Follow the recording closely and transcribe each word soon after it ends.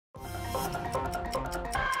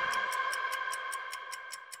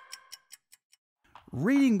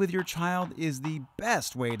Reading with your child is the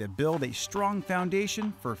best way to build a strong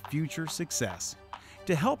foundation for future success.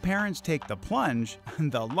 To help parents take the plunge,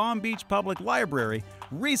 the Long Beach Public Library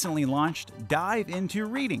recently launched Dive Into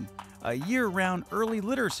Reading, a year-round early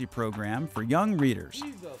literacy program for young readers.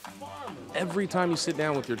 Every time you sit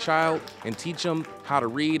down with your child and teach them how to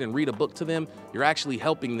read and read a book to them, you're actually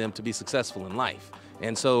helping them to be successful in life.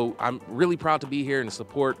 And so I'm really proud to be here and to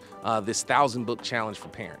support this 1,000-book challenge for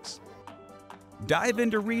parents. Dive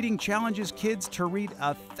Into Reading challenges kids to read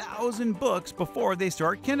 1,000 books before they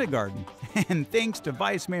start kindergarten. And thanks to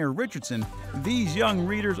Vice Mayor Richardson, these young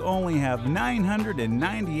readers only have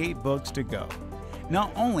 998 books to go.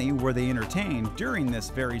 Not only were they entertained during this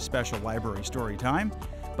very special library story time,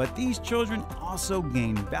 but these children also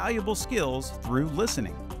gained valuable skills through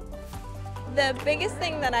listening. The biggest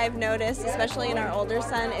thing that I've noticed, especially in our older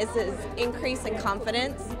son, is his increase in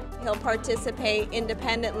confidence. He'll participate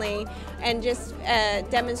independently and just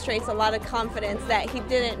demonstrates a lot of confidence that he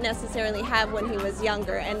didn't necessarily have when he was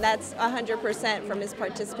younger, and that's 100% from his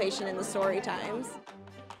participation in the story times.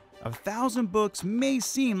 1,000 books may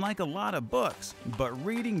seem like a lot of books, but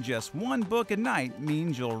reading just one book a night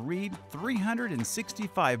means you'll read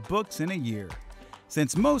 365 books in a year.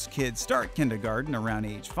 Since most kids start kindergarten around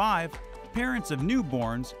age 5, parents of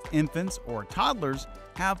newborns, infants, or toddlers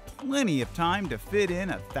have plenty of time to fit in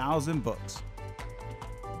 1,000 books.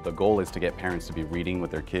 The goal is to get parents to be reading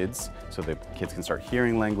with their kids so that kids can start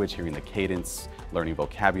hearing language, hearing the cadence, learning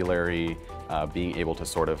vocabulary, being able to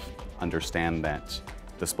sort of understand that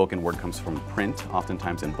the spoken word comes from print,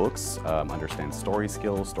 oftentimes in books, understand story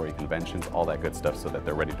skills, story conventions, all that good stuff so that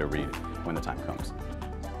they're ready to read when the time comes.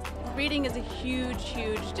 Reading is a huge,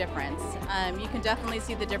 huge difference. You can definitely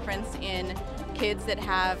see the difference in kids that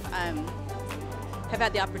have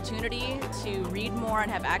had the opportunity to read more and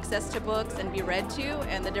have access to books and be read to,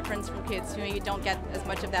 and the difference from kids who maybe don't get as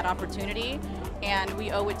much of that opportunity. And we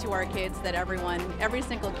owe it to our kids that every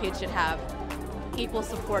single kid should have equal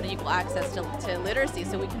support and equal access to literacy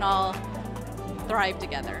so we can all thrive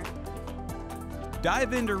together.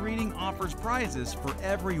 Dive Into Reading offers prizes for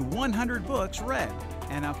every 100 books read,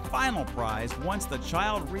 and a final prize once the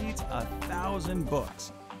child reads 1,000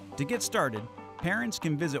 books. To get started, parents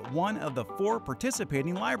can visit one of the 4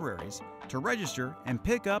 participating libraries to register and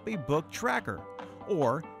pick up a book tracker,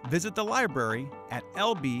 or visit the library at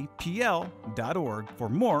lbpl.org for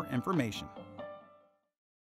more information.